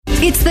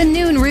It's the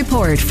Noon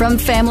Report from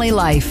Family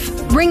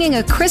Life, bringing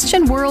a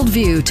Christian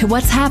worldview to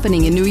what's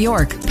happening in New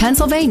York,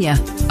 Pennsylvania,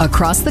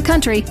 across the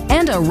country,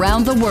 and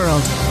around the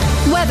world.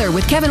 Weather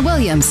with Kevin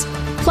Williams,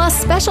 plus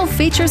special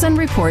features and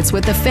reports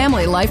with the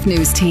Family Life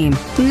News team.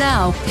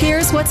 Now,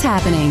 here's what's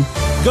happening.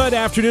 Good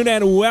afternoon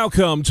and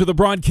welcome to the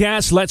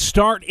broadcast. Let's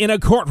start in a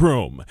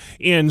courtroom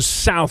in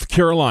South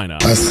Carolina.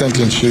 I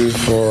sentence you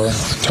for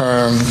a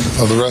term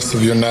of the rest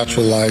of your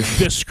natural life.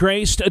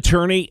 Disgraced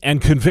attorney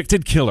and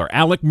convicted killer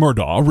Alec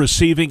Murdaugh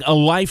receiving a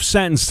life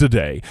sentence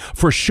today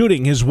for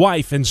shooting his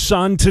wife and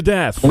son to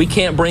death. We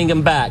can't bring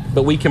him back,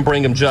 but we can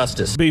bring him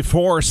justice.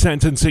 Before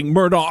sentencing,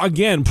 Murdaugh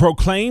again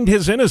proclaimed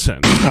his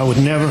innocence. I would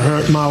never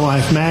hurt my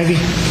wife, Maggie,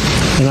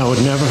 and I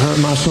would never hurt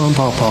my son,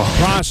 Paul.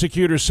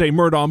 Prosecutors say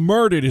Murdaugh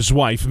murdered his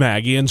wife,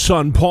 Maggie, and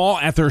son, Paul,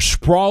 at their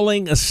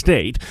sprawling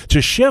estate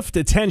to shift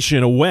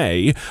attention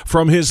away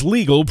from his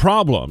legal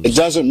problems. It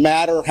doesn't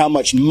matter how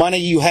much money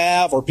you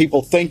have or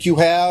people think you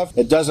have.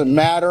 It doesn't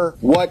matter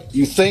what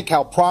you think,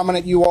 how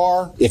prominent you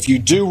are. If you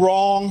do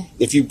wrong,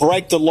 if you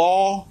break the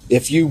law,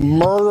 if you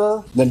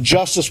murder, then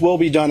justice will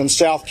be done in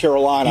South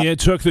Carolina. It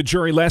took the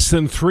jury less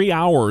than 3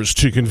 hours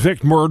to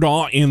convict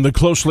Murdaugh in the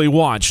closely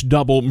watched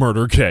double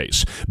murder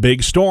case.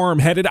 Big storm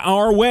headed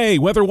our way.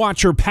 Weather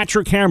watcher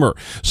Patrick Hammer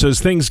says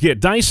things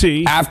get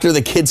dicey. After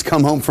the kids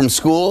come home from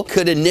school,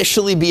 could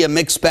initially be a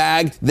mixed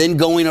bag, then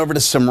going over to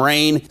some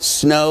rain,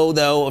 snow,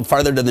 though,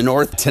 farther to the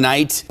north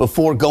tonight,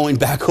 before going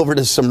back over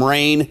to some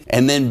rain,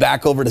 and then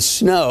back over to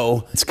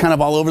snow. It's kind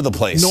of all over the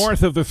place.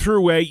 North of the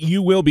thruway,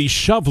 you will be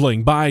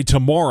shoveling by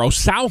tomorrow.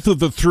 South of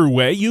the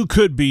thruway, you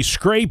could be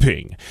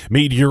scraping.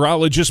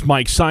 Meteorologist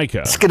Mike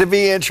Syka. It's going to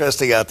be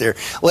interesting out there.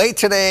 Late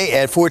today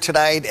and for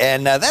tonight,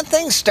 and then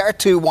things start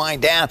to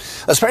wind down,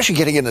 especially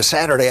getting into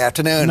Saturday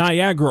afternoon.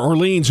 Niagara,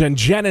 Orleans, and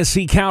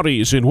Genesee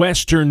counties in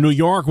western New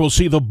York will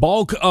see the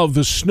bulk of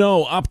the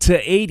snow up to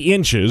 8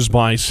 inches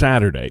by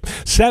Saturday.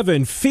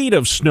 7 feet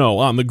of snow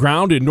on the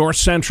ground in north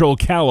central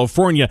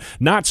California.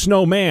 Not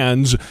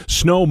snowman's,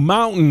 snow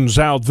mountains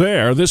out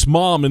there. This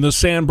mom in the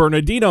San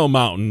Bernardino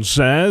Mountains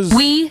says,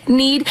 "We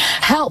need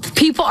help.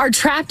 People are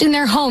trapped in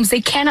their homes.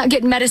 They cannot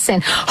get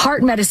medicine,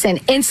 heart medicine,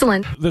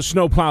 insulin." The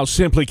snowplow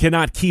simply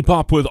cannot keep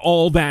up with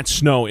all that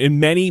snow. In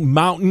many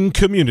mountain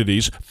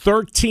communities,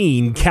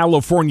 13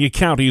 California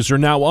counties are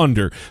now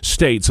under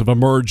states of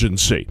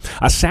emergency.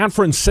 A San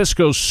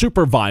Francisco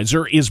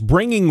supervisor is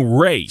bringing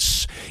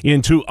race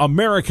into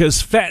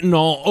America's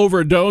fentanyl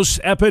overdose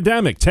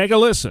epidemic. Take a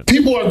listen.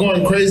 People are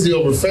going crazy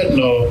over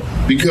fentanyl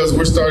because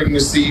we're starting to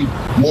see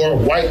more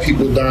white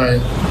people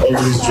dying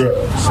over this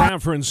drug. San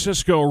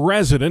Francisco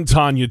resident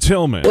Tanya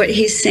Tillman. What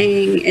he's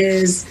saying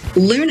is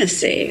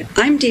lunacy.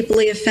 I'm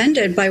deeply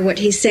offended by what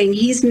he's saying.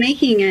 He's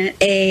making it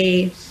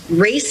a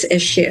race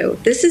issue.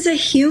 This is a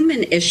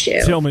human issue.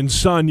 Tillman's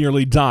son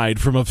nearly died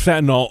from a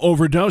fentanyl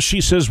overdose.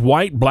 She says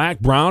white, black,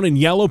 brown, and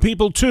yellow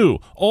people, too,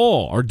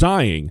 all are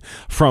dying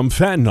from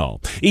fentanyl.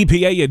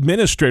 EPA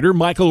Administrator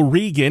Michael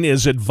Regan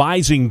is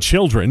advising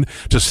children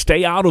to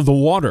stay out of the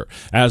water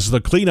as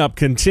the cleanup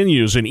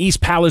continues in East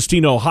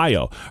Palestine,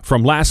 Ohio,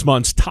 from last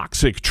month's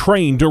toxic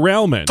train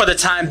derailment. For the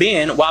time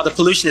being, while the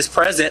pollution is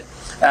present,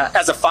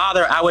 as a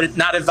father, I would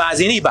not advise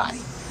anybody,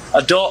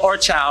 adult or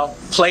child,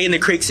 play in the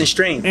creeks and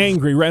streams.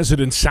 Angry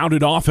residents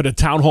sounded off at a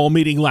town hall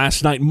meeting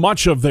last night,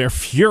 much of their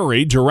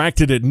fury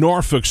directed at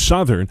Norfolk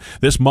Southern.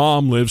 This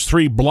mom lives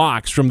 3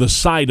 blocks from the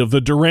site of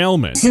the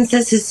derailment. Since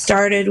this has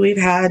started, we've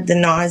had the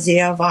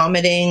nausea,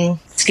 vomiting,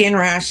 skin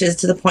rashes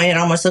to the point it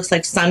almost looks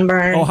like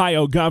sunburn.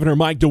 Ohio Governor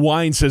Mike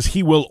DeWine says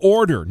he will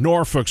order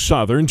Norfolk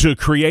Southern to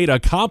create a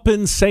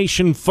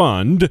compensation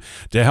fund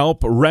to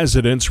help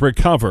residents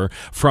recover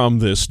from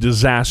this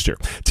disaster.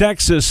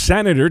 Texas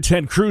Senator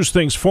Ted Cruz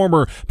thinks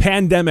former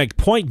pandemic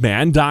point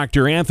man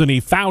Dr. Anthony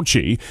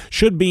Fauci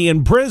should be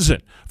in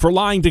prison for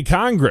lying to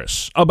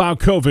Congress about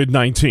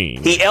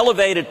COVID-19. He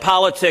elevated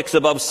politics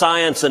above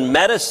science and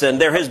medicine.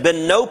 There has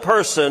been no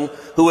person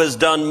who has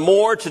done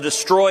more to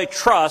destroy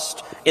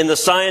trust in the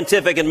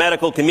scientific and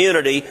medical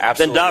community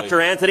than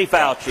Dr. Anthony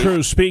Fauci.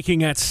 Cruz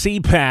speaking at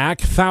CPAC.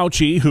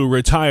 Fauci, who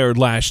retired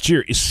last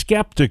year, is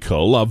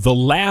skeptical of the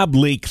lab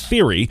leak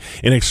theory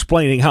in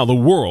explaining how the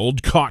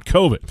world caught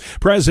COVID.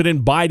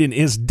 President Biden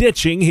is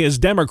ditching his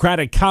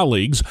Democratic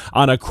colleagues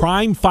on a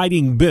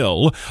crime-fighting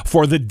bill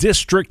for the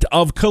District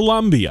of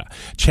Columbia.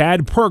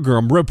 Chad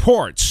Pergram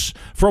reports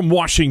from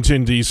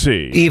Washington,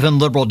 D.C. Even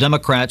liberal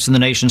Democrats in the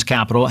nation's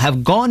capital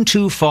have gone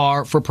too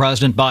far for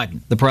President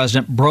Biden. The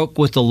president broke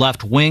with the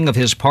left wing of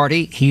his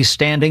party. He's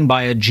standing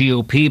by a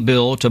GOP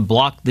bill to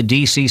block the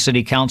D.C.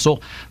 City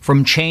Council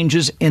from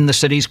changes in the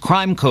city's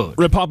crime code.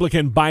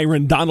 Republican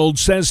Byron Donald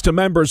says to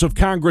members of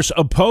Congress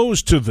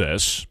opposed to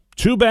this,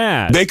 Too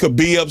bad. They could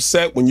be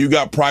upset when you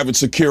got private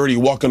security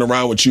walking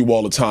around with you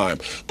all the time.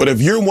 But if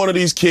you're one of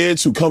these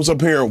kids who comes up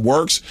here and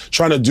works,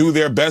 trying to do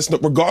their best,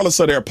 regardless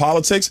of their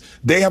politics,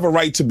 they have a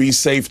right to be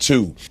safe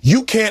too.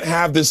 You can't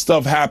have this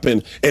stuff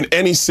happen in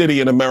any city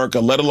in America,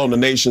 let alone the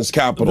nation's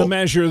capital. The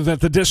measure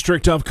that the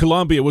District of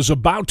Columbia was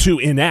about to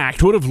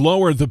enact would have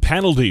lowered the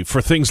penalty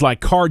for things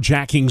like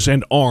carjackings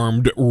and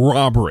armed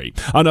robbery.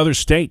 Another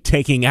state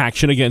taking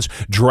action against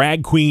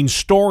drag queen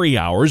story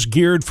hours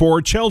geared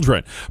for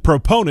children.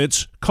 Proponents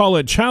call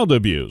it child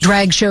abuse.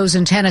 Drag shows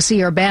in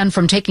Tennessee are banned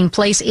from taking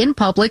place in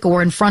public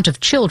or in front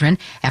of children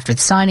after the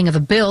signing of a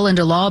bill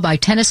into law by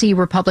Tennessee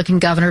Republican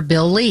Governor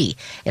Bill Lee.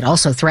 It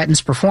also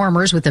threatens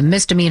performers with a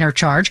misdemeanor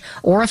charge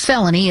or a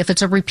felony if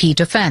it's a repeat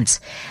offense.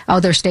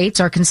 Other states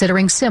are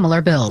considering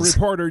similar bills.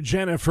 Reporter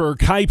Jennifer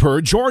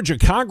Kuiper. Georgia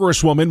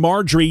Congresswoman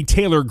Marjorie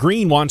Taylor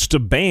Greene wants to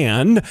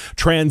ban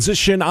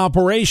transition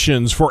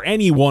operations for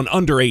anyone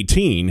under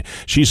 18.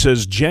 She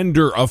says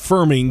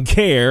gender-affirming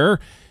care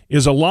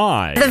is a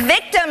lie. The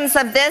victims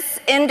of this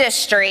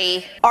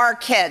industry are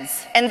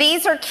kids, and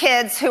these are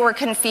kids who are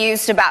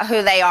confused about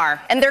who they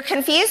are. And they're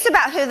confused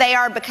about who they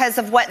are because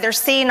of what they're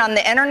seeing on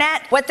the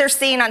internet, what they're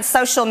seeing on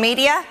social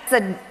media. It's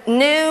a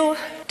new,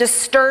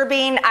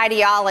 disturbing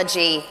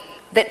ideology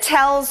that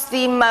tells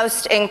the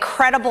most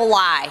incredible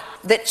lie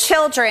that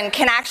children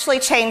can actually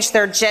change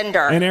their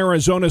gender. An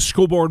Arizona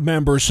school board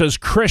member says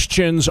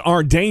Christians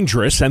are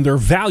dangerous and their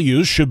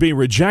values should be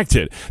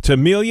rejected.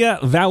 Tamelia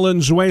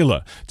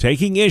Valenzuela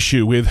taking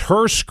issue with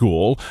her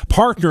school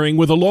partnering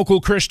with a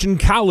local Christian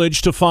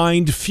college to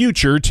find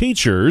future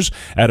teachers.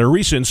 At a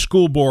recent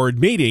school board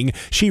meeting,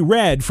 she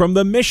read from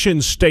the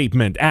mission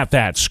statement at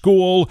that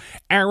school,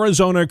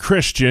 Arizona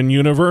Christian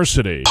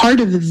University. Part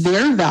of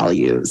their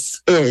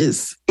values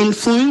is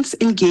influence,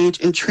 engage,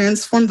 and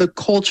transform the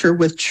culture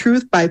with truth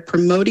by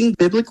promoting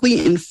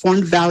biblically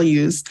informed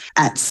values.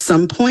 At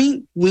some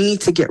point, we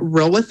need to get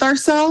real with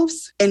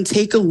ourselves and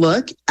take a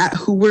look at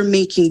who we're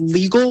making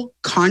legal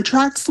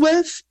contracts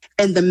with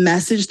and the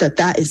message that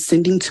that is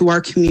sending to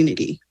our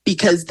community.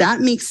 Because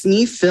that makes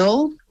me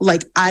feel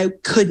like I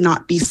could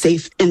not be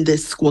safe in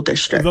this school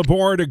district. The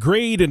board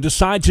agreed and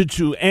decided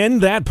to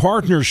end that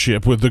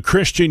partnership with the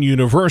Christian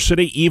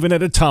University, even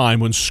at a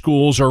time when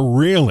schools are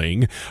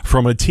reeling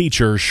from a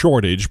teacher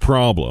shortage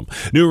problem.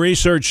 New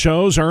research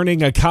shows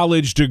earning a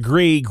college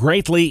degree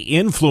greatly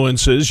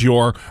influences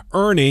your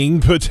earning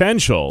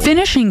potential.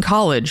 Finishing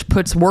college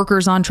puts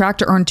workers on track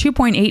to earn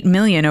 $2.8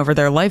 million over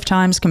their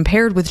lifetimes,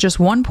 compared with just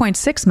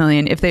 $1.6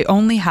 million if they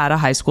only had a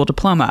high school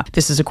diploma.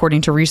 This is according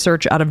to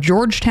research out of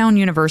Georgetown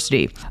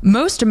University.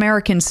 Most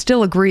Americans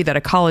still agree that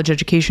a college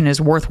education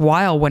is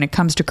worthwhile when it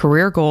comes to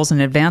career goals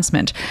and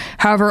advancement.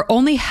 However,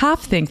 only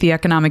half think the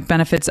economic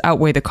benefits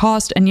outweigh the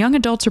cost, and young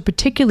adults are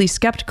particularly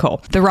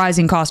skeptical. The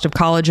rising cost of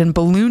college and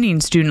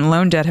ballooning student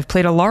loan debt have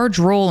played a large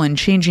role in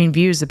changing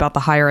views about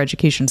the higher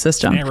education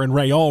system. Aaron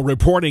Rayol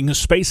reporting the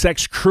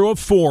SpaceX crew of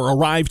 4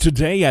 arrived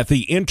today at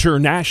the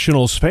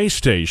International Space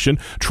Station.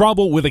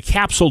 Trouble with a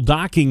capsule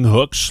docking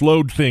hook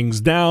slowed things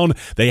down.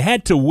 They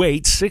had to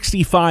wait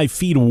 65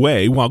 feet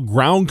away while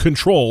ground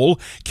control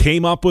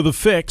came up with a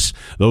fix.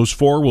 Those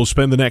 4 will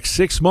spend the next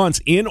 6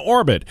 months in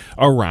orbit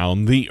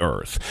around the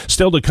Earth.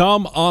 Still to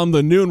come on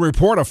the Noon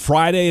Report, a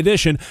Friday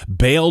edition,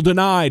 bail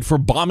denied for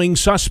bombing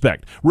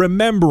suspect,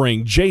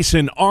 remembering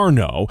Jason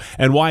Arno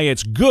and why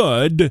it's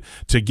good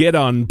to get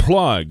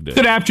unplugged.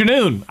 Good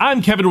afternoon.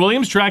 I'm Kevin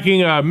Williams,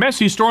 tracking a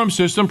messy storm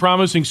system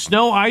promising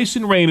snow, ice,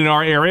 and rain in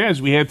our area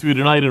as we head through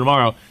tonight and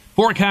tomorrow.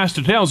 Forecast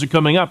details are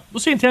coming up. We'll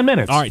see you in 10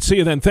 minutes. All right, see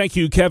you then. Thank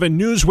you, Kevin.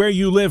 News where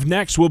you live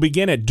next will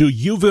begin at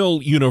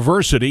DeUville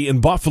University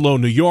in Buffalo,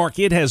 New York.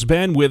 It has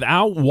been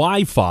without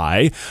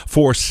Wi-Fi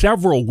for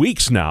several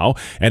weeks now,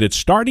 and it's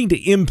starting to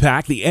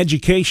impact the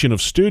education of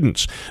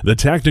students. The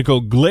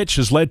technical glitch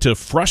has led to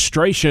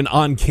frustration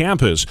on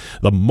campus.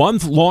 The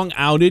month-long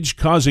outage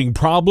causing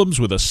problems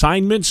with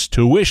assignments,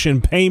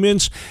 tuition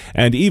payments,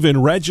 and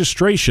even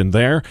registration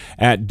there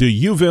at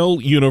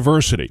DeUville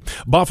University.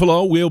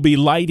 Buffalo will be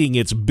lighting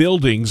its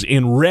buildings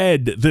in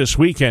red this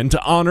weekend to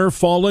honor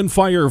fallen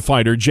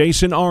firefighter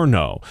Jason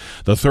Arno.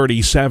 The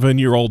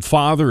 37-year-old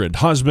father and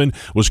husband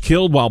was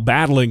killed while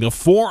battling a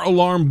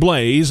 4-alarm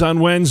blaze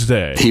on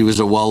Wednesday. He was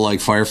a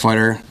well-liked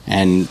firefighter,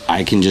 and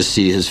I can just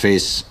see his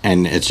face,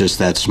 and it's just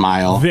that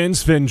smile.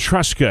 Vince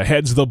Ventruska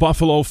heads the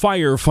Buffalo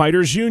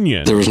Firefighters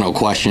Union. There was no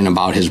question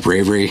about his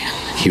bravery.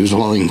 He was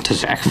willing to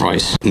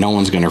sacrifice. No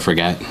one's going to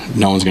forget.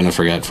 No one's going to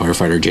forget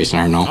firefighter Jason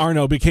Arno.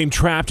 Arno became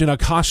trapped in a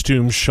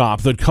costume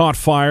shop that caught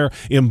fire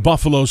in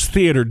Buffalo's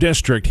theater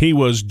district. He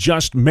was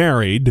just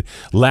married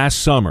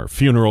last summer.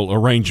 Funeral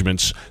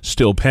arrangements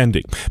still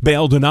pending.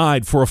 Bail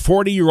denied for a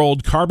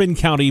 40-year-old Carbon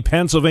County,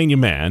 Pennsylvania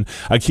man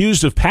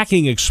accused of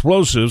packing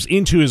explosives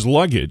into his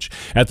luggage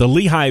at the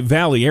Lehigh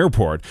Valley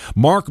Airport.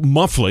 Mark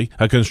Muffley,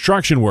 a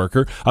construction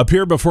worker,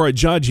 appeared before a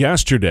judge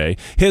yesterday.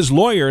 His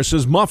lawyer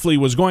says Muffley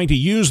was going to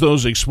use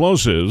those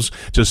explosives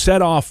to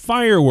set off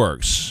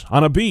fireworks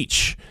on a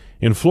beach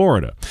in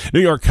Florida. New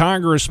York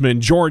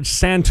Congressman George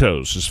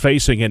Santos is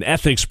facing an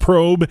ethics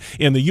probe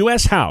in the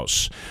U.S.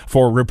 House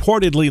for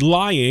reportedly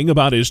lying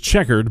about his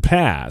checkered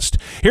past.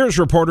 Here's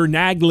reporter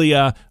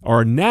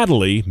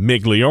Natalie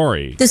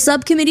Migliori. The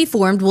subcommittee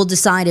formed will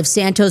decide if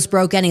Santos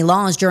broke any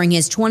laws during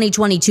his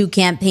 2022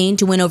 campaign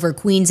to win over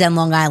Queens and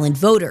Long Island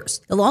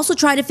voters. They'll also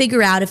try to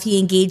figure out if he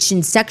engaged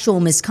in sexual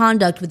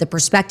misconduct with a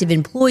prospective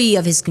employee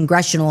of his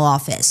congressional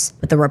office.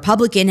 But the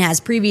Republican has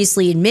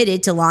previously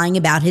admitted to lying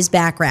about his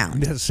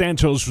background.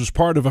 Santos was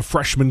part of a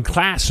freshman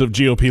class of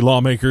GOP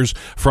lawmakers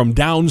from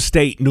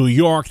downstate New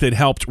York that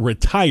helped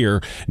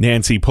retire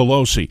Nancy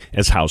Pelosi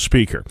as House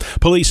Speaker.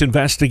 Police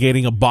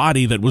investigating a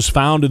body that was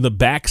found in the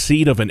back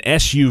seat of an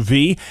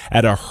SUV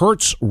at a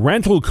Hertz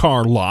rental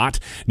car lot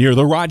near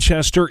the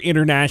Rochester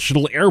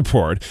International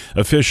Airport.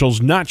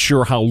 Officials not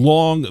sure how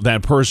long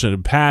that person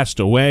had passed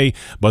away,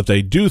 but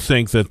they do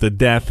think that the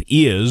death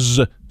is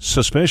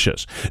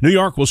suspicious. New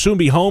York will soon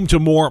be home to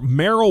more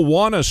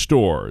marijuana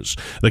stores.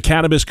 The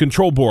Cannabis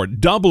Control Board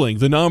doubling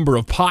the number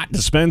of pot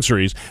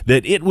dispensaries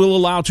that it will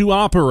allow to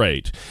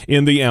operate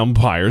in the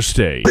Empire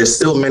State. There's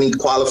still many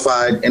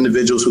qualified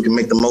individuals who can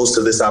make the most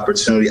of this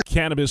opportunity.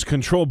 Cannabis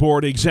Control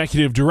Board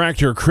Executive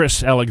Director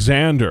Chris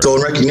Alexander. So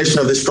in recognition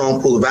of this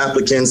strong pool of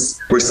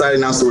applicants, we're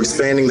excited now, so we're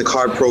expanding the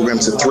card program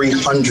to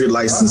 300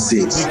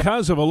 licensees.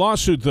 Because of a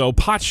lawsuit, though,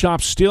 pot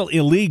shops still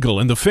illegal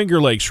in the Finger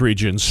Lakes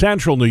region,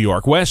 central New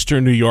York,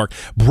 western New York,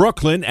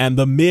 Brooklyn, and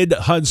the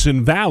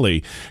mid-Hudson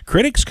Valley.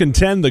 Critics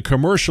contend the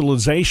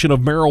commercialization of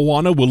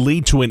marijuana will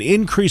lead to an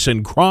increase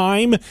in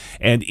crime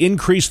and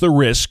increase the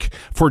risk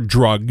for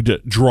drugged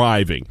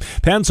driving.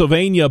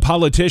 Pennsylvania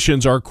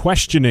politicians are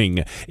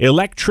questioning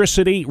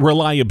electricity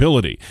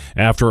reliability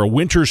after a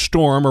winter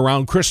storm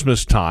around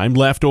Christmas time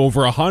left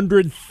over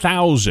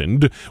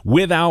 100,000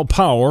 without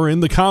power in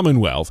the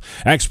Commonwealth.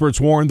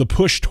 Experts warn the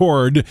push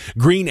toward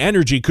green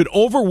energy could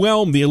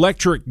overwhelm the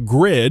electric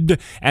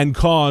grid and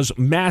cause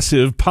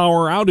massive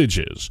power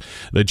outages.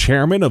 The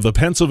chairman of the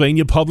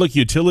Pennsylvania Public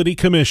Utility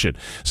Commission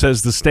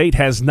says the state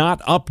has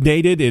not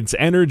updated its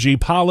energy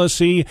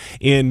policy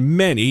in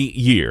many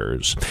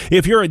years.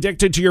 If you're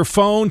addicted to your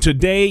phone,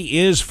 today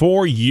is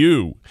for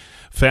you.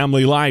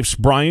 Family Life's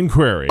Brian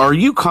Query. Are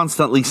you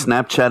constantly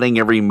Snapchatting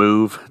every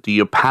move? Do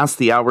you pass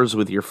the hours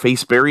with your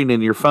face buried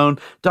in your phone,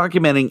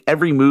 documenting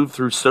every move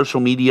through social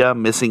media,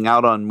 missing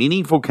out on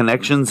meaningful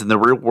connections in the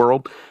real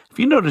world? If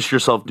you notice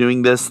yourself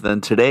doing this,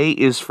 then today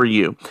is for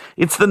you.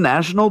 It's the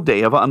National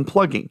Day of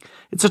Unplugging.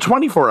 It's a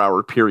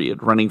 24-hour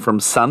period running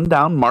from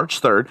sundown March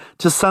 3rd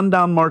to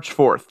sundown March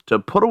 4th to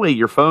put away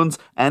your phones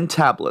and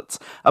tablets.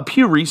 A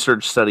Pew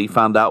Research study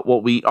found out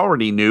what we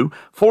already knew.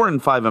 4 in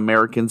 5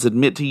 Americans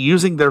admit to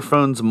using their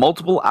phones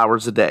multiple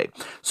hours a day.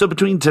 So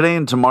between today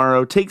and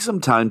tomorrow, take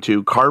some time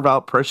to carve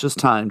out precious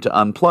time to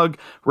unplug,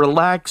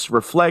 relax,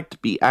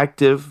 reflect, be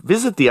active,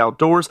 visit the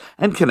outdoors,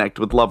 and connect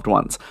with loved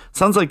ones.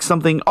 Sounds like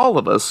something all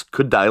of us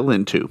could dial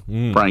into.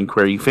 Brian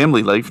Query,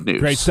 Family Life News.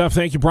 Great stuff.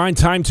 Thank you, Brian.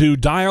 Time to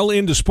dial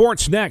into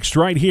sports next,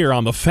 right here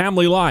on the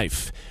Family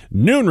Life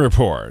Noon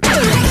Report.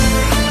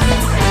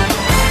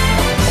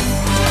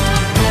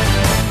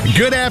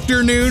 Good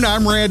afternoon.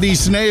 I'm Randy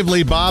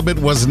Snavely. Bob, it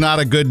was not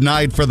a good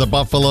night for the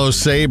Buffalo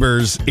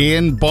Sabres.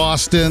 In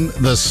Boston,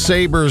 the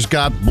Sabres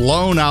got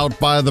blown out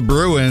by the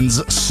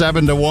Bruins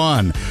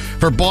 7-1.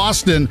 For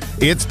Boston,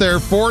 it's their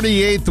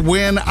 48th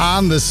win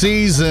on the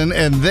season,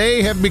 and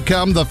they have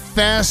become the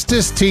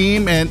fastest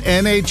team in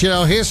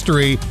NHL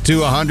history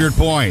to 100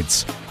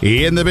 points.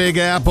 In the Big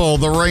Apple,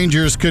 the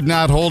Rangers could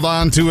not hold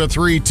on to a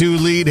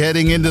 3-2 lead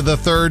heading into the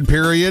third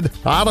period.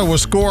 Ottawa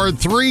scored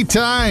 3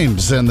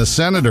 times, and the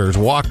Senators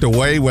walked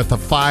away with a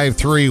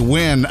 5-3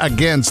 win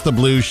against the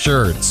Blue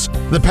Shirts.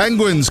 The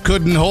Penguins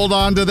couldn't hold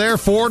on to their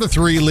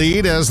 4-3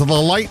 lead as the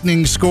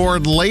Lightning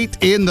scored late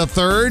in the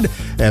third,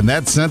 and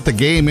that sent the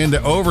game into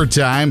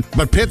overtime.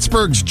 But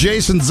Pittsburgh's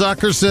Jason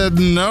Zucker said,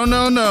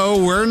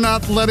 no, we're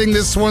not letting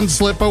this one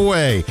slip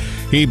away.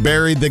 He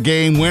buried the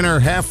game winner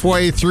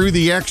halfway through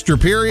the extra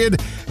period,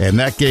 and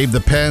that gave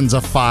the Pens a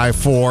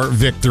 5-4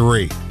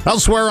 victory.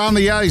 Elsewhere on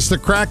the ice, the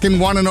Kraken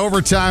won in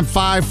overtime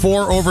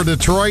 5-4 over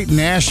Detroit.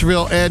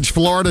 Nashville edged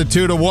Florida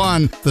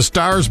 2-1. The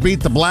Stars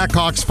beat the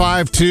Blackhawks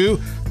 5-2.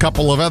 A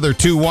couple of other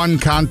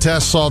 2-1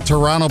 contests saw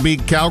Toronto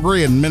beat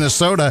Calgary and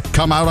Minnesota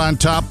come out on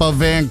top of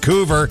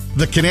Vancouver.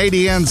 The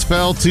Canadiens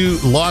fell to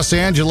Los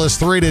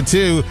Angeles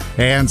 3-2,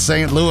 and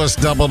St. Louis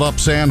doubled up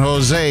San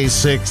Jose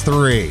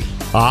 6-3.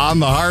 On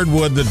the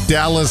hardwood, the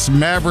Dallas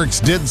Mavericks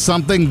did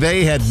something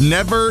they had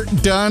never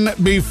done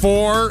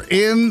before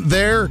in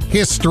their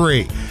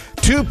history.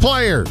 2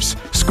 players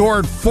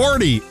scored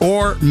 40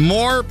 or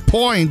more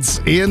points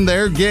in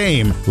their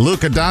game.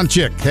 Luka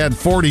Doncic had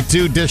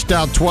 42, dished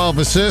out 12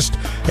 assists,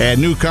 and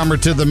newcomer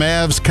to the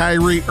Mavs,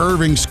 Kyrie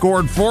Irving,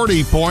 scored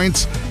 40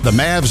 points. The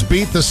Mavs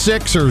beat the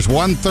Sixers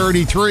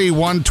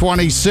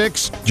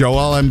 133-126.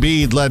 Joel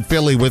Embiid led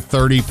Philly with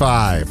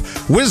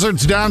 35.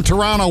 Wizards down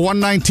Toronto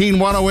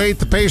 119-108.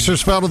 The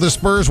Pacers fell to the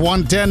Spurs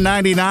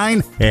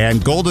 110-99.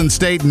 And Golden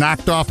State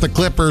knocked off the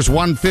Clippers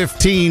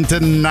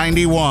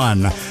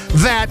 115-91.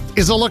 That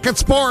is a look at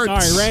sports. All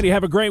right, Randy,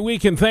 have a great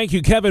weekend. Thank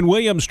you. Kevin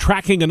Williams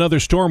tracking another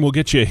storm. We'll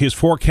get you his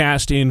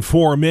forecast in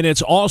 4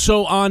 minutes.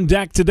 Also on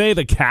deck today,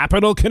 the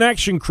Capital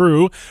Connection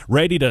crew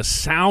ready to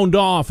sound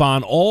off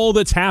on all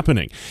that's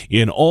happening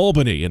in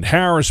Albany and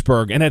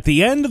Harrisburg. And at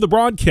the end of the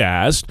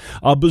broadcast,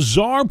 a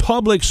bizarre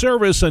public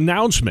service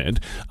announcement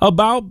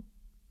about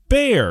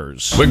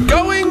bears. We're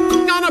going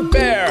on a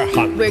bear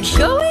hunt. We're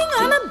going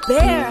on a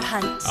bear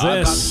hunt.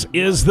 This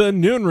is the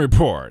Noon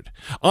Report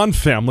on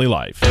Family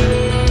Life.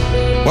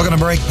 Welcome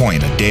to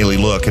Breakpoint, a daily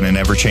look at an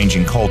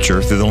ever-changing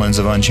culture through the lens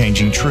of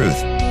unchanging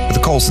truth. At the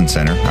Colson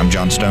Center, I'm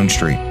John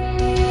Stonestreet.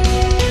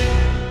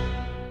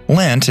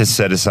 Lent is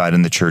set aside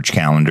in the church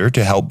calendar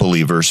to help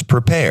believers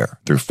prepare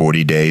through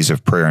 40 days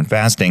of prayer and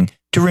fasting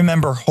to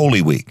remember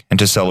Holy Week and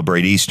to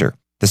celebrate Easter.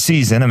 The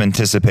season of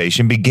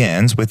anticipation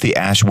begins with the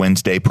Ash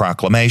Wednesday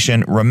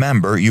proclamation,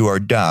 "Remember, you are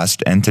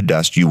dust, and to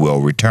dust you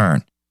will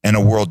return." In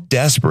a world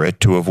desperate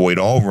to avoid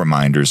all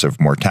reminders of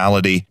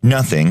mortality,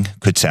 nothing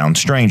could sound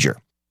stranger.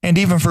 And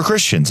even for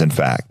Christians, in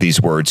fact,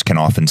 these words can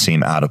often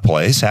seem out of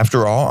place.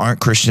 After all, aren't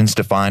Christians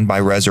defined by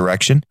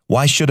resurrection?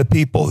 Why should a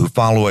people who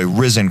follow a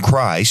risen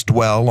Christ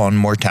dwell on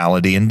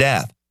mortality and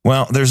death?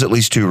 Well, there's at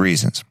least two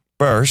reasons.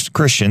 First,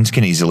 Christians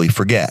can easily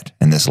forget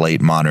in this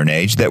late modern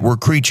age that we're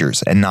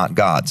creatures and not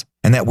gods,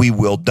 and that we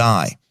will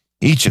die.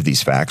 Each of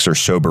these facts are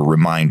sober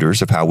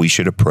reminders of how we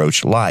should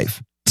approach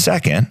life.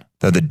 Second,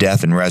 though the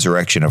death and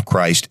resurrection of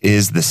Christ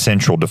is the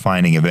central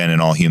defining event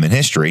in all human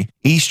history,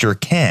 Easter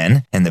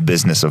can, in the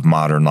business of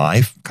modern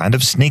life, kind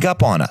of sneak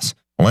up on us.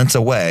 Lent's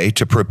a way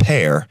to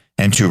prepare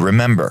and to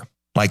remember.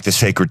 Like the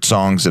sacred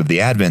songs of the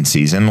Advent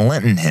season,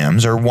 Lenten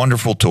hymns are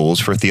wonderful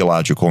tools for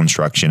theological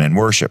instruction and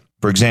worship.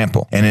 For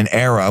example, in an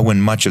era when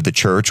much of the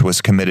church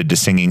was committed to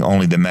singing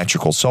only the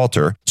metrical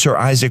psalter, Sir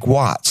Isaac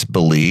Watts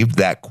believed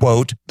that,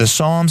 quote, "the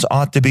Psalms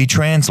ought to be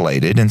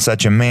translated in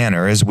such a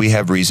manner as we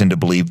have reason to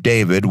believe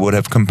David would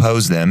have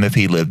composed them if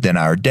he lived in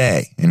our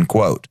day," end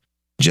quote.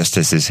 Just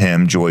as his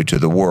hymn, Joy to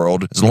the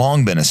World, has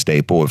long been a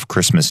staple of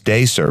Christmas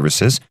Day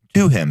services,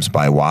 two hymns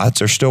by Watts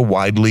are still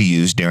widely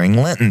used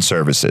during Lenten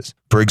services.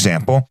 For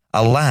example,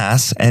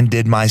 "Alas, and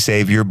did my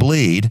Savior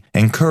bleed?"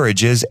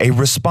 encourages a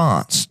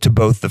response to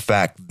both the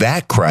fact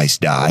that Christ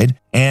died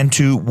and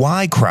to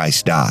why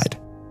Christ died.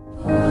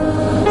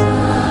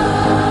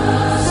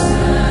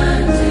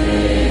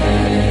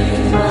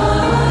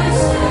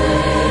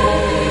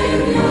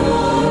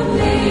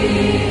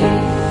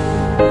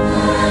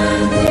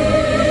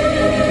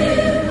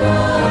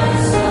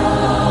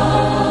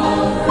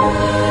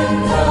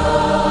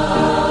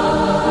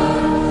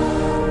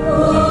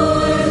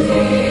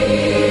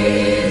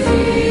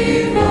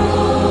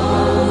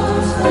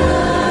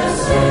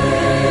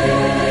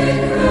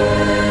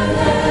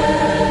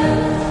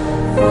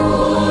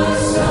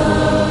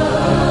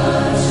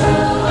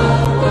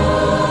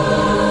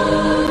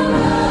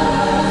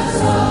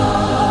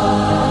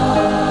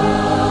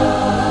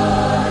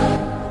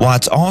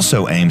 Watts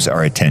also aims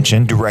our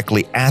attention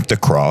directly at the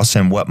cross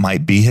and what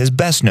might be his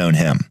best-known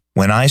hymn,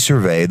 "When I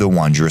Survey the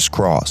Wondrous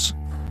Cross."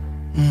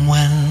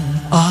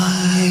 When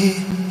I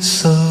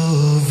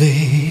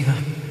survey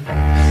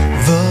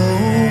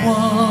the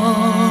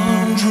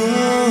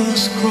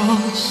wondrous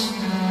cross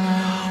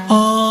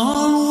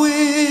on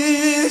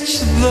which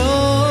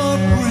the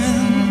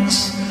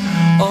Prince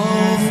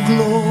of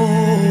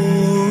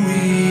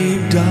Glory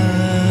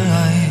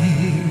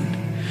died,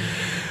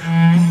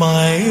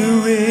 my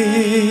riches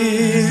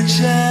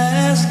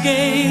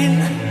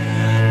gain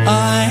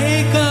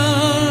I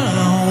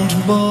count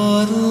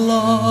but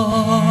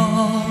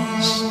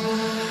loss,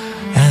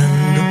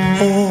 and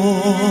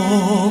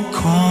pour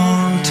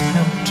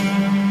contempt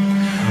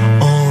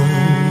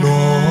on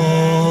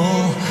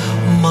all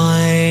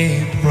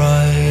my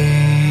pride.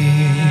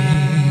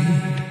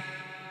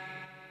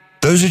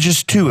 Those are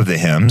just two of the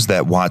hymns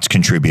that Watts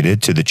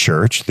contributed to the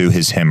church through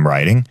his hymn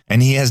writing,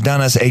 and he has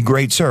done us a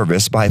great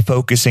service by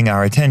focusing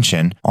our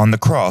attention on the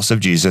cross of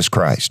Jesus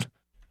Christ.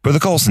 For the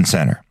Colson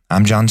Center,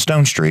 I'm John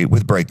Stonestreet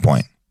with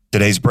Breakpoint.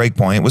 Today's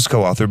Breakpoint was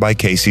co-authored by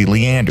Casey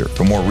Leander.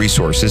 For more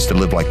resources to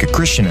live like a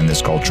Christian in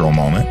this cultural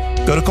moment,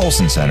 go to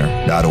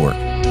colsoncenter.org.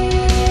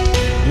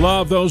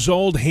 Love those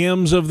old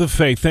hymns of the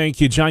faith. Thank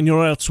you, John. You know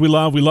what else we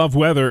love? We love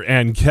weather,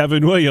 and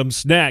Kevin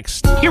Williams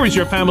next. Here is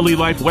your Family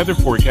Life weather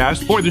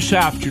forecast for this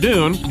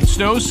afternoon.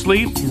 Snow,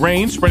 sleet,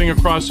 rain spreading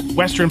across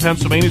western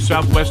Pennsylvania,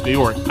 southwest New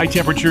York. High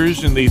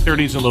temperatures in the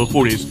 30s and low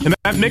 40s. And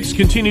that mix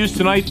continues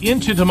tonight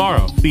into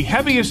tomorrow. The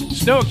heaviest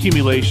snow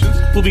accumulations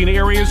will be in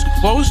areas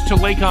close to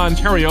Lake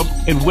Ontario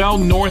and well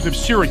north of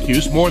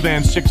Syracuse, more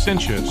than 6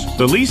 inches.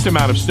 The least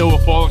amount of snow will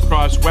fall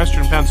across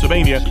western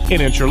Pennsylvania, an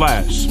inch or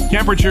less.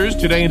 Temperatures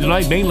today and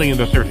tonight mainly in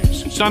the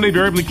 30s. Sunday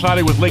variably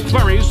cloudy with lake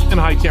flurries and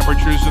high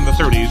temperatures in the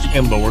 30s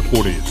and lower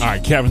 40s. All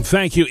right, Kevin,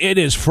 thank you. It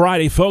is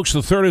Friday, folks,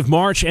 the 3rd of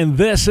March, and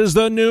this is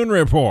the Noon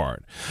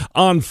Report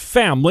on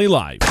Family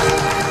Life.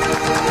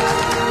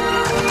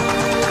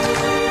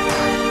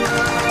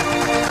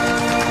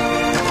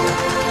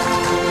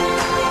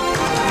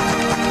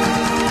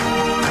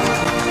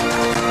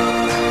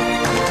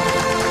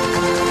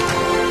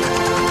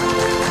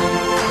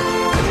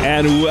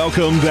 And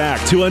welcome back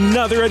to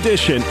another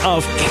edition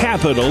of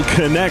Capital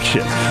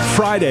Connection.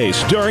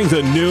 Fridays during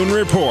the Noon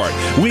Report,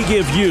 we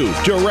give you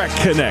direct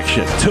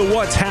connection to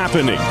what's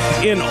happening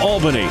in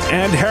Albany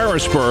and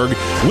Harrisburg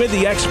with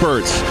the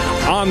experts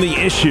on the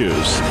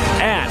issues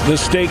at the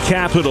state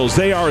capitals.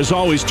 They are, as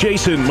always,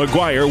 Jason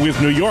McGuire with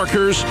New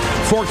Yorkers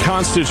for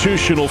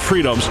Constitutional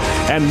Freedoms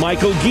and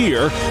Michael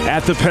Geer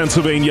at the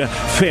Pennsylvania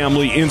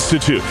Family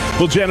Institute.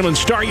 Well, gentlemen,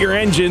 start your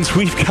engines.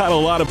 We've got a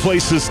lot of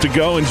places to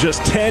go in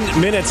just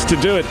 10 minutes to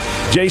do it.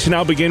 Jason,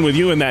 I'll begin with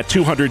you in that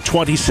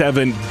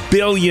 $227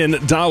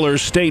 billion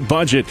state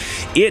budget.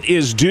 It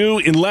is due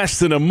in less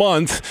than a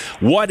month.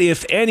 What,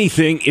 if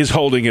anything, is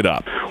holding it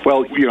up?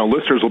 Well,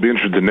 listeners will be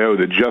interested to know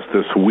that just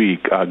this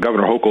week,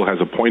 Governor Hochul has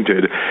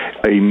appointed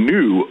a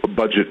new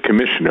budget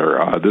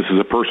commissioner. This is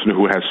a person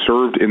who has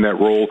served in that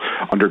role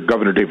under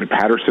Governor David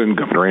Paterson.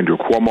 Governor Andrew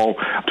Cuomo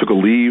took a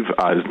leave,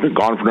 has been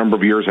gone for a number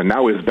of years, and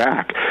now is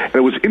back. And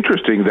it was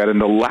interesting that in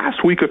the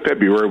last week of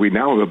February, we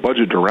now have a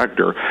budget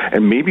director,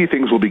 and maybe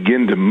things will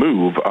begin to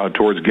move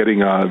towards getting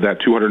that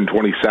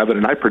 227,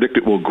 and I predict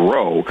it will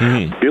grow,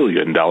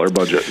 billion-dollar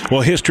budget.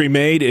 Well, history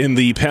made in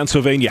the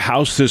Pennsylvania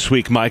House this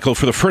week, Michael,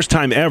 for the first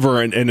time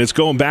ever, and it's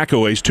going back a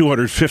ways,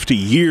 250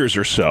 years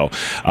or so.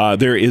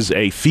 There is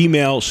a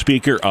female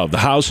Speaker of the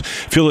House,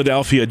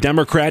 Philadelphia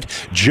Democrat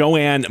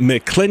JoAnn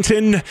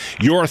McClinton.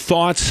 Your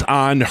thoughts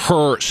on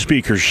her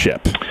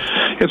speakership?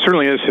 It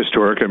certainly is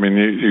historic. I mean,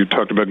 you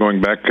talked about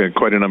going back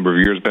quite a number of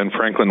years. Ben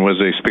Franklin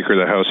was a Speaker of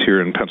the House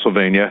here in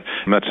Pennsylvania,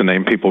 and that's a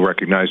name people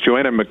recognize.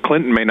 JoAnn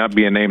McClinton may not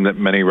be a name that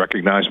many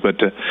recognize, but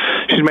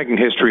she's making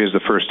history as the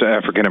first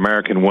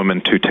African-American woman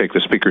to take the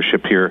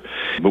speakership here.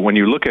 But when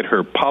you look at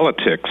her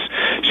politics,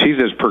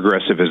 she's as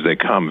progressive as they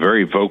come.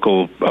 Very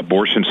vocal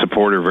abortion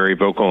supporter, very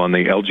vocal on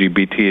the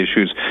LGBT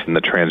issues and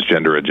the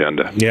transgender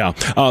agenda. Yeah.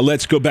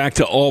 Let's go back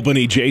to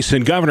Albany,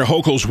 Jason. Governor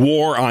Hochul's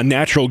war on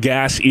natural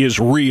gas is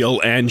real,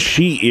 and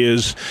she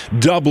is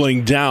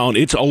doubling down.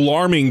 It's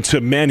alarming to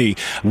many.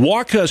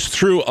 Walk us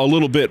through a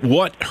little bit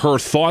what her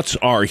thoughts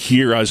are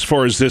here as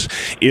far as this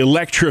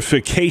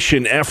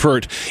electrification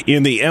effort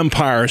in the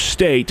Empire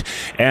State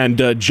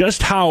and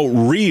just how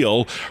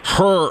real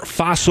her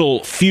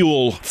fossil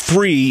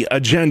fuel-free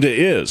agenda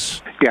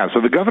is. Yeah,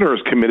 so the governor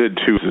is committed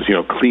to this,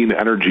 clean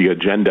energy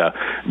agenda,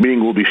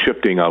 meaning we'll be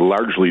shifting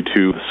largely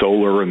to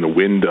solar and the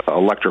wind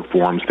electric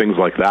forms, things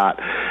like that,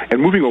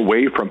 and moving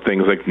away from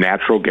things like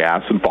natural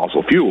gas and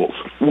fossil fuels.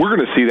 We're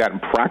going to see that in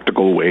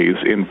practical ways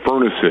in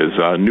furnaces.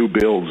 New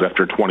builds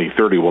after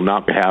 2030 will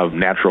not have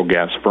natural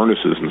gas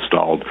furnaces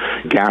installed.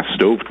 Gas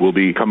stoves will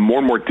become more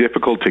and more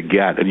difficult to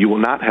get, and you will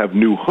not have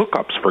new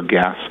hookups for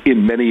gas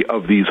in many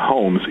of these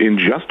homes in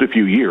just a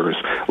few years,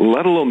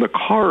 let alone the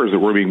cars that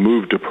we're being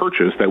moved to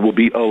purchase that will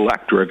be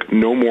electric,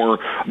 no more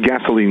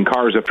gasoline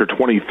cars after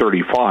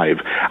 2035.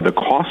 The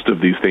cost of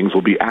these things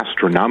will be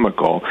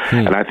astronomical,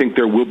 and I think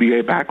there will be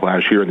a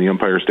backlash here in the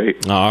Empire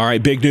State. All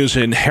right, big news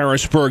in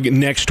Harrisburg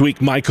next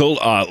week, Michael.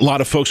 A lot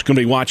of folks going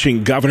to be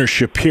watching Governor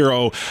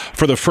Shapiro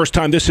for the first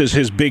time. This is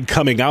his big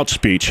coming out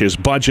speech, his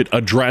budget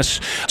address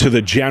to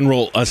the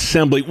General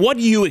Assembly. What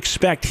do you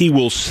expect he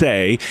will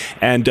say,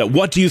 and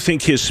what do you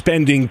think his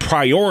spending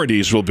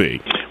priorities will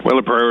be? Well,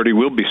 the priority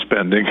will be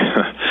spending.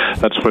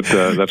 That's what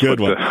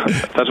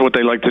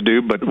they like to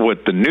do. But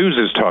what the news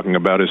is talking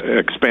about is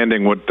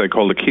expanding what they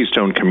call the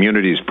Keystone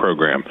Communities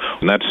program,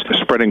 and that's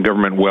spreading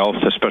government wealth,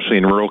 especially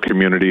in rural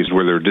communities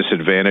where there are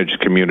disadvantaged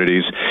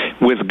communities,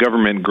 with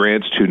government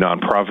grants to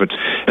nonprofits.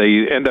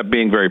 They end up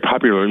being very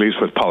popular, at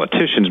least with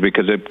politicians,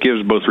 because it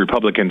gives both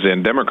Republicans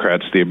and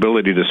Democrats the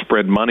ability to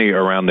spread money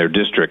around their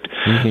district.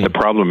 The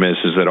problem is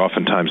that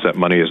oftentimes that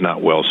money is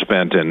not well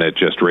spent, and it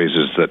just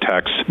raises the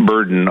tax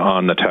burden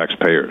on the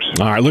taxpayers.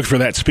 All right, look for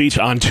that speech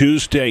on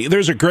Tuesday.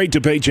 There's a great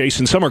debate,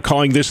 Jason. Some are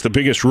calling this the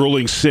biggest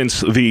ruling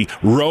since the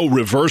Roe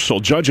reversal.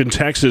 Judge in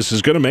Texas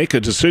is going to make a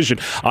decision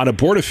on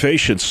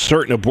abortifacient,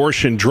 certain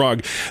abortion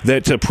drug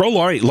that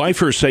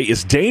pro-lifers say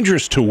is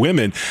dangerous to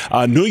women.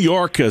 New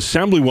York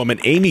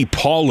Assemblywoman Amy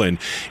Paulin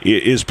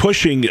is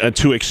pushing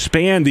to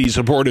expand these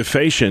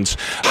abortifacients.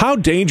 How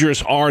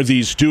dangerous are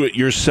these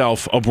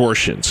do-it-yourself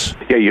abortions?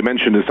 Yeah, you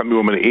mentioned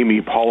Assemblywoman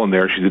Amy Paulin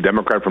there. She's a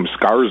Democrat from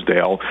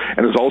Scarsdale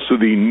and is also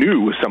the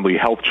new Assembly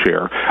Health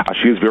Chair.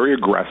 She is very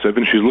aggressive,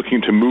 and she's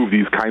looking to move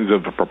these kinds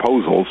of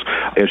proposals,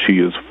 as she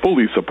is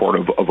fully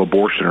supportive of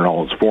abortion in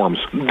all its forms.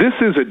 This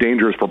is a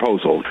dangerous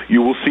proposal.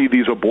 You will see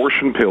these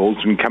abortion pills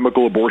and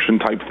chemical abortion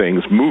type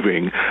things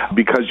moving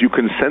because you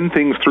can send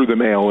things through the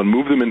mail and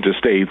move them into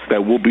states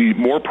that will be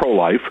more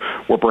pro-life,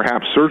 where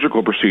perhaps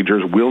surgical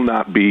procedures will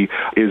not be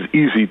as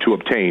easy to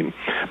obtain.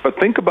 But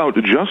think about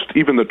just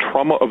even the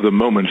trauma of the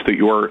moment that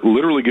you are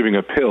literally giving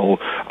a pill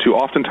to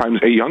oftentimes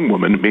a young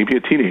woman, maybe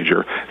a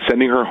teenager,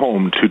 sending her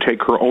home to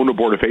take her own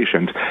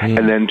abortifacient,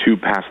 and then to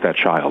pass that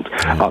child.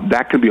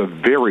 That can be a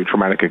very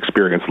traumatic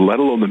experience, let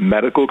alone the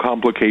medical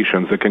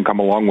complications that can come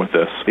along with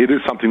this. It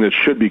is something that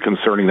should be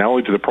concerning not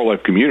only to the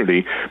pro-life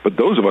community, but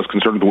those of us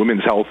concerned with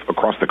women's health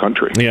across the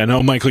country. Yeah,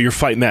 no, Michael, you're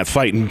fighting that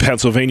fight in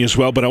Pennsylvania as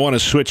well, but I want to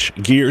switch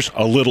gears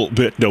a little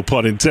bit, no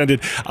pun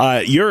intended.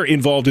 You're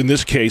involved in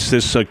this case,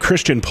 this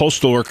Christian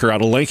postal worker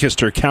out of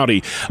Lancaster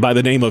County by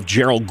the name of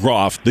Gerald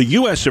Groff. The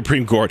U.S.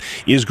 Supreme Court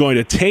is going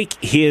to take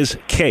his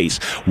case.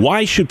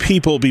 Why should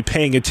people be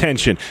paying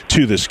attention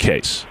to this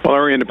case? Well,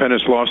 our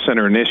Independence Law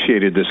Center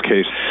initiated this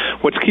case.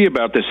 What's key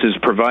about this is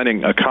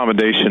providing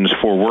accommodations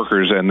for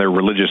workers and their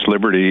religious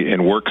liberty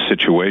in work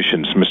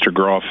situations. Mr.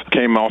 Groff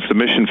came off the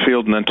mission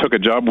field and then took a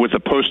job with the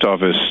post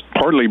office,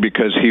 partly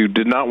because he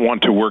did not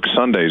want to work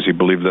Sundays. He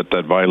believed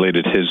that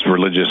violated his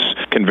religious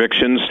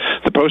convictions.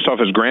 The post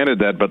office granted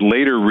that, but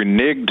later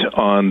reneged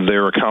on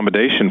their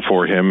accommodation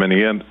for him, and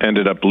he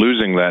ended up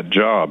losing that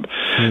job.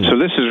 So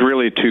this is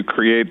really to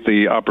create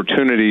the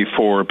opportunity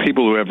for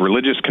people who have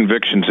religious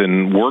convictions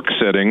in work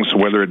settings,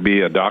 whether it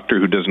be a doctor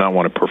who does not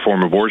want to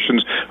perform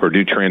abortions or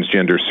do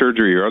transgender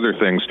surgery or other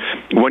things.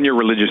 When your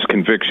religious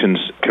convictions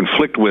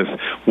conflict with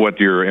what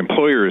your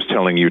employer is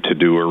telling you to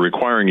do or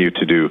requiring you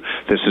to do,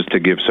 this is to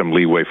give some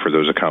leeway for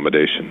those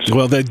accommodations.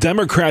 Well, the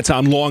Democrats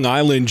on Long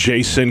Island,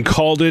 Jason,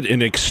 called it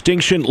an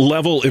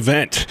extinction-level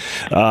event.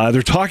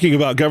 They're talking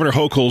about Governor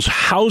Hochul's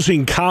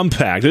housing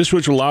compact. This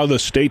would allow the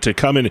state to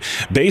come in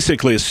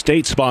basically a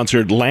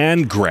state-sponsored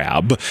land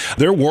grab.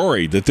 They're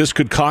worried that this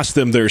could cost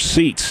them their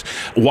seats.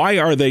 Why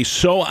are they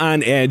so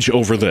on edge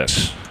over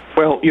this?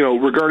 Well,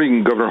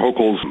 regarding Governor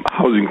Hochul's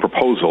housing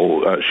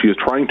proposal, she is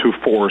trying to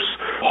force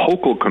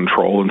Hochul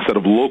control instead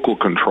of local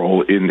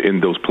control in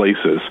those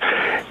places.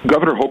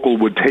 Governor Hochul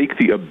would take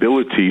the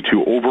ability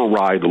to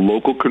override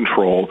local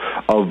control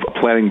of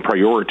planning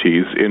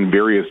priorities in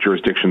various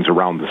jurisdictions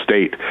around the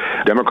state.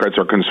 Democrats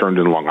are concerned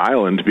in Long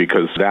Island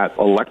because that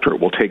electorate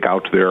will take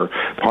out their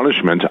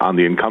punishment on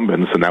the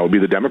incumbents, and that would be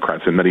the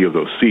Democrats in many of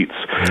those seats.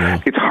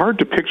 Yeah. It's hard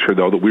to picture,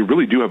 though, that we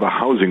really do have a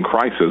housing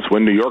crisis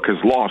when New York has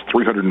lost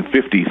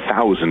 350,000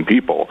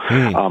 people.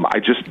 I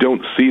just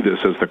don't see this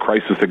as the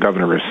crisis the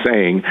governor is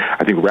saying.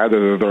 I think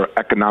rather they're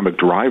economic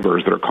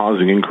drivers that are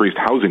causing increased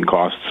housing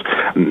costs,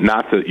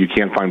 not that you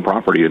can't find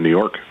property in New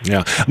York.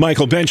 Yeah.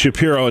 Michael, Ben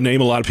Shapiro, a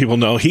name a lot of people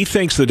know, he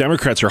thinks the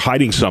Democrats are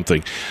hiding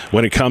something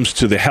when it comes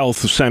to the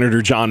health of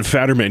Senator John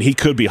Fetterman. He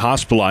could be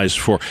hospitalized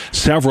for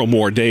several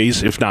more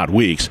days, if not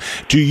weeks.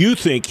 Do you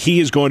think he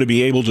is going to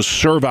be able to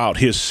serve out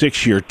his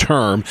 6-year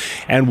term?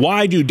 And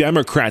why do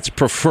Democrats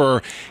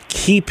prefer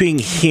keeping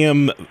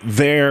him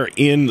there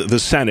in the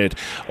Senate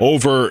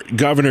over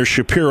Governor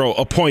Shapiro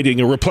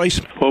appointing a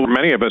replacement? Well,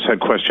 many of us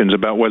had questions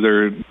about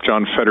whether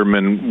John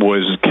Fetterman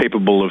was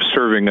capable of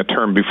serving a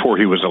term before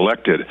he was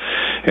elected.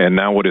 And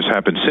now what has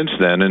happened since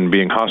then, and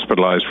being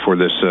hospitalized for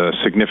this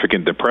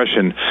significant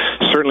depression,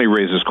 certainly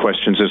raises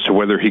questions as to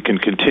whether he can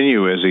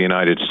continue as a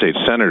United States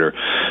Senator.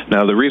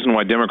 Now, the reason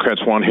why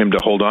Democrats want him to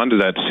hold on to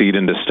that seat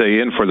and to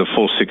stay in for the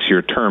full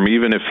 6-year term,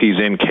 even if he's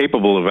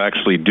incapable of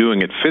actually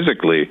doing it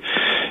physically,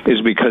 is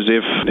because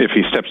if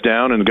he steps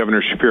down and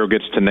Governor Shapiro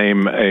gets to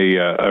name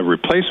a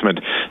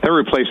replacement, that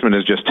replacement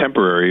is just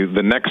temporary.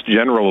 The next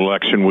general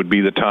election would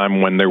be the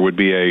time when there would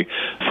be a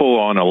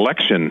full-on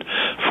election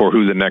for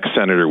who the next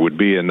senator would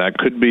be, and that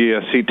could be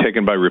a seat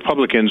taken by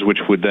Republicans, which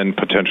would then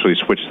potentially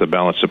switch the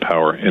balance of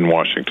power in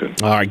Washington.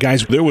 All right,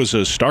 guys, there was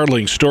a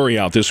startling story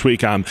out this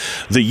week on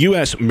the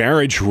U.S.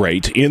 marriage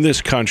rate in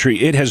this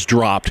country. It has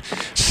dropped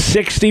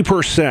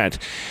 60%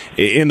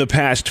 in the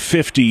past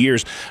 50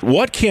 years.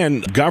 What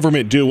can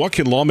government do? What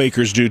can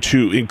lawmakers do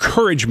to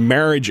encourage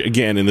marriage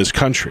again in this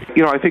country?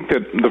 I think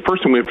that the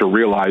first thing we have to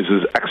realize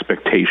is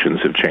expectations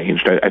have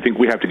changed. I think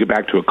we have to get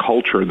back to a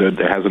culture that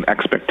has an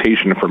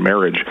expectation for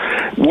marriage.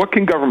 What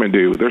can government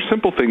do? There's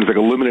simple things like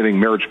eliminating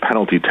marriage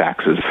penalty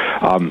taxes.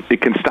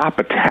 It can stop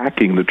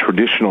attacking the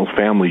traditional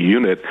family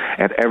unit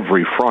at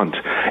every front.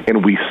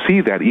 And we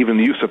see that even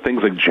the use of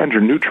things like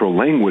gender-neutral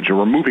language and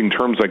removing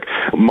terms like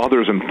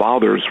mothers and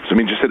fathers.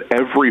 Just at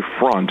every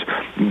front,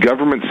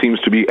 government seems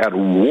to be at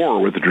war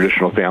with the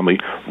traditional family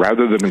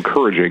rather than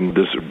encouraging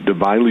this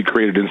divinely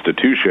created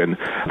institution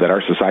that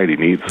our society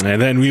needs. And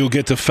then we'll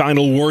get the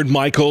final word,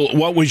 Michael.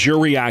 What was your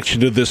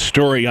reaction to this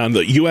story on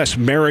the U.S.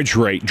 marriage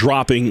rate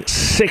dropping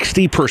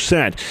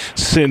 60%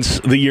 since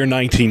the year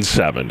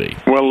 1970?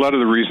 Well, a lot of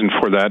the reason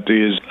for that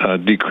is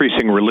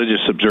decreasing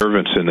religious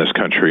observance in this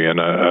country. And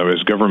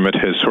as government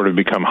has sort of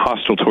become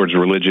hostile towards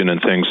religion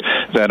and things,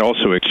 that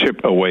also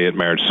chip away at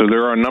marriage. So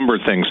there are a number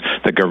of things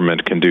that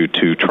government can do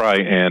to try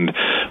and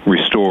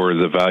restore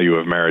the value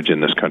of marriage in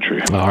this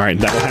country. All right,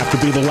 that'll have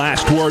to be the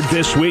last word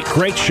this week.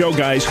 Great show,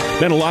 guys.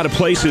 Been a lot of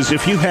places.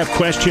 If you have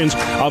questions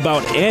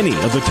about any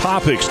of the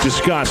topics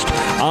discussed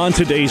on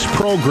today's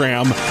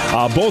program,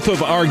 both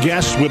of our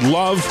guests would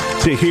love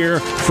to hear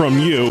from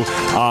you.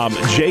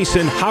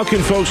 Jason, how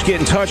can folks get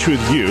in touch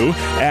with you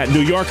at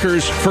New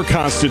Yorkers for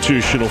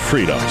Constitutional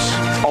Freedoms?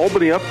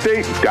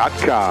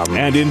 AlbanyUpdate.com.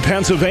 And in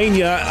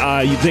Pennsylvania,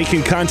 they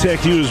can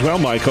contact you as well,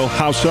 Michael.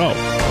 How so?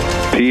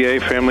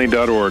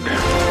 PAFamily.org.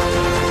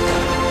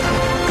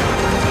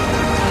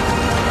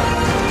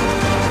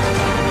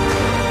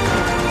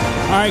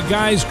 All right,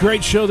 guys,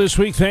 great show this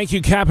week. Thank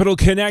you, Capital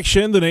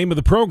Connection. The name of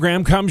the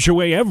program comes your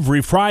way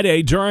every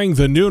Friday during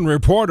the Noon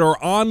Report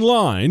or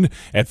online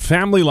at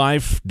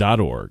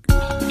familylife.org.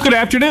 Good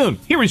afternoon.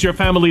 Here is your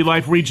Family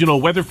Life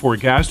regional weather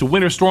forecast. A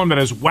winter storm that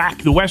has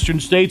whacked the western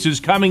states is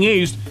coming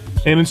east,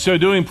 and in so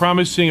doing,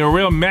 promising a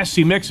real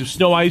messy mix of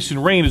snow, ice,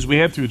 and rain as we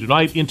head through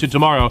tonight into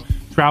tomorrow.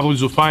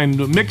 Travelers will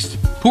find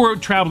mixed, poor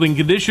traveling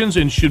conditions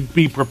and should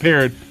be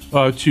prepared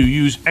to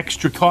use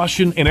extra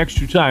caution and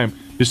extra time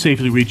to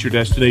safely reach your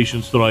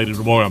destinations tonight and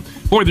tomorrow.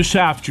 For this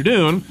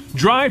afternoon,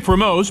 dry for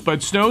most,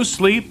 but snow,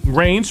 sleet,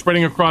 rain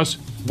spreading across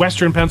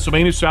western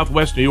Pennsylvania,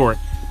 southwest New York.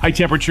 High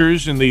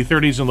temperatures in the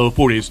 30s and low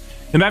 40s.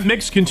 And that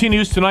mix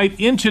continues tonight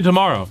into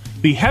tomorrow.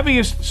 The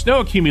heaviest snow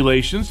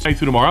accumulations through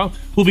tomorrow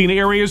will be in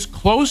areas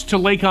close to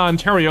Lake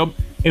Ontario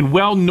and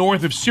well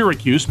north of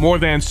Syracuse, more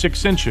than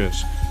 6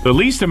 inches. The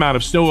least amount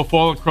of snow will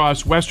fall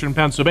across western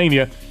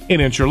Pennsylvania, an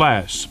inch or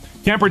less.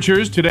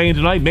 Temperatures today and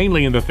tonight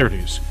mainly in the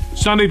 30s.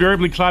 Sunday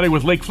variably cloudy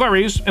with lake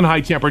flurries and high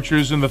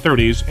temperatures in the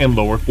 30s and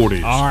lower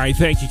 40s. All right,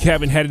 thank you,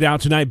 Kevin. Headed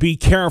out tonight. Be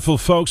careful,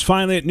 folks.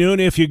 Finally at noon,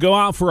 if you go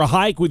out for a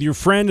hike with your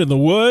friend in the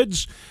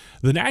woods,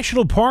 the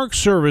National Park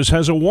Service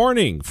has a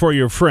warning for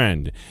your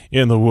friend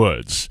in the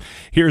woods.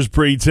 Here's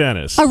Bree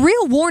Tennis. A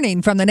real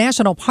warning from the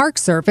National Park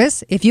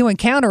Service. If you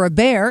encounter a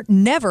bear,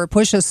 never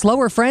push a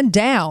slower friend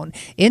down.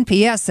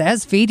 NPS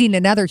says feeding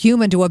another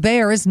human to a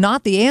bear is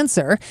not the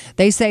answer.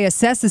 They say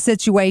assess the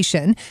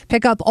situation,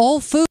 pick up all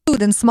food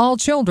and small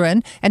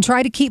children, and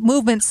try to keep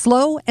movement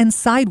slow and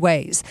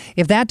sideways.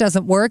 If that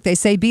doesn't work, they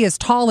say be as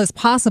tall as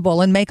possible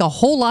and make a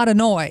whole lot of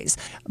noise.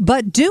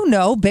 But do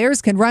know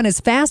bears can run as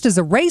fast as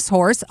a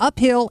racehorse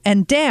uphill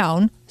and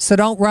down, so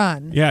don't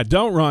run. Yeah,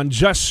 don't run,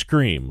 just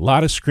scream. A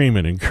lot of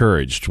screaming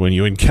encouraged when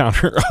you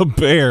encounter a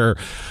bear.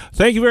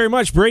 Thank you very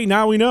much, Bree.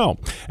 Now we know.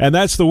 And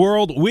that's the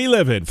world we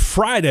live in.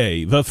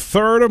 Friday, the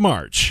 3rd of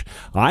March.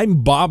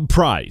 I'm Bob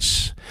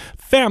Price.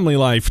 Family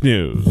Life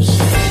News.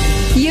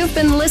 You've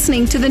been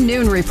listening to the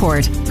Noon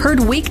Report, heard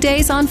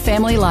weekdays on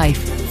Family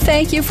Life.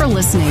 Thank you for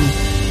listening.